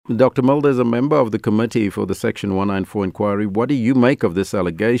Dr. Mulder is a member of the committee for the Section 194 inquiry. What do you make of this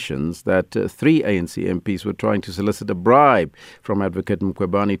allegations that 3 ANC MPs were trying to solicit a bribe from Advocate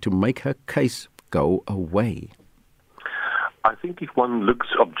Mkhwebane to make her case go away? I think if one looks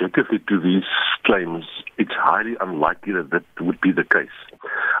objectively to these claims, it's highly unlikely that that would be the case.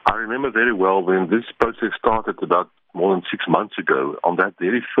 I remember very well when this process started about more than 6 months ago. On that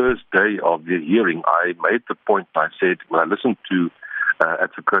very first day of the hearing, I made the point, I said, when I listened to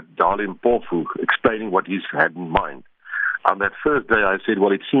Advocate Dyantyi explaining what he's had in mind. On that first day, I said,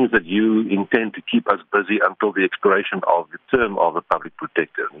 well, it seems that you intend to keep us busy until the expiration of the term of the public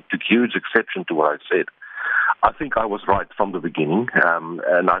protector. He took huge exception to what I said. I think I was right from the beginning,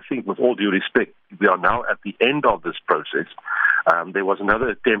 and I think with all due respect, we are now at the end of this process. There was another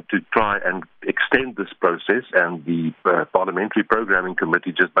attempt to try and extend this process, and the Parliamentary Programming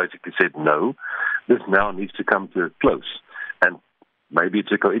Committee just basically said no. This now needs to come to a close. And maybe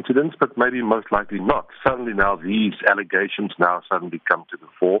it's a coincidence, but maybe most likely not. Suddenly now these allegations now suddenly come to the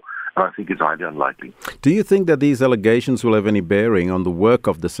fore, and I think it's highly unlikely. Do you think that these allegations will have any bearing on the work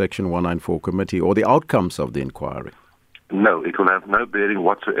of the Section 194 committee or the outcomes of the inquiry? No, it will have no bearing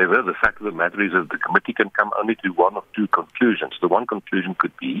whatsoever. The fact of the matter is that the committee can come only to one of two conclusions. The one conclusion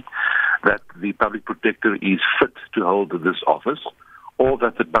could be that the public protector is fit to hold this office, or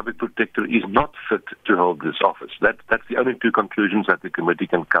that the public protector is not fit to hold this office. That's the only two conclusions that the committee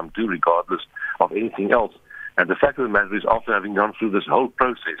can come to, regardless of anything else. And the fact of the matter is, after having gone through this whole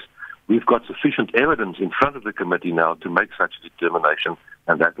process, we've got sufficient evidence in front of the committee now to make such a determination,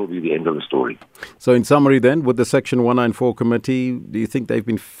 and that will be the end of the story. So in summary then, with the Section 194 committee, do you think they've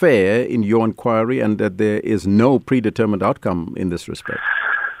been fair in your inquiry and that there is no predetermined outcome in this respect?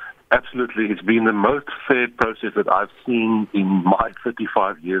 Absolutely. It's been the most fair process that I've seen in my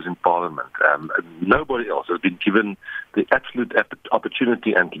 35 years in Parliament. Nobody else has been given the absolute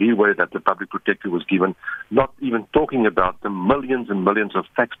opportunity and leeway that the public protector was given, not even talking about the millions and millions of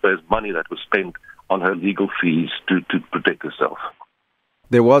taxpayers' money that was spent on her legal fees to protect herself.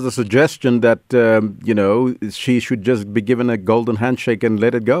 There was a suggestion that, she should just be given a golden handshake and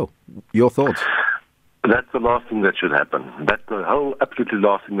let it go. Your thoughts? That's the last thing that should happen. That's the whole absolutely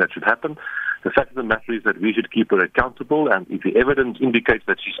last thing that should happen. The fact of the matter is that we should keep her accountable, and if the evidence indicates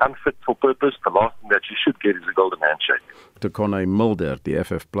that she's unfit for purpose, the last thing that she should get is a golden handshake. To Corné Mulder, the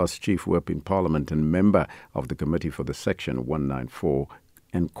FF Plus Chief Whip in Parliament and member of the Committee for the Section 194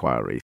 inquiry.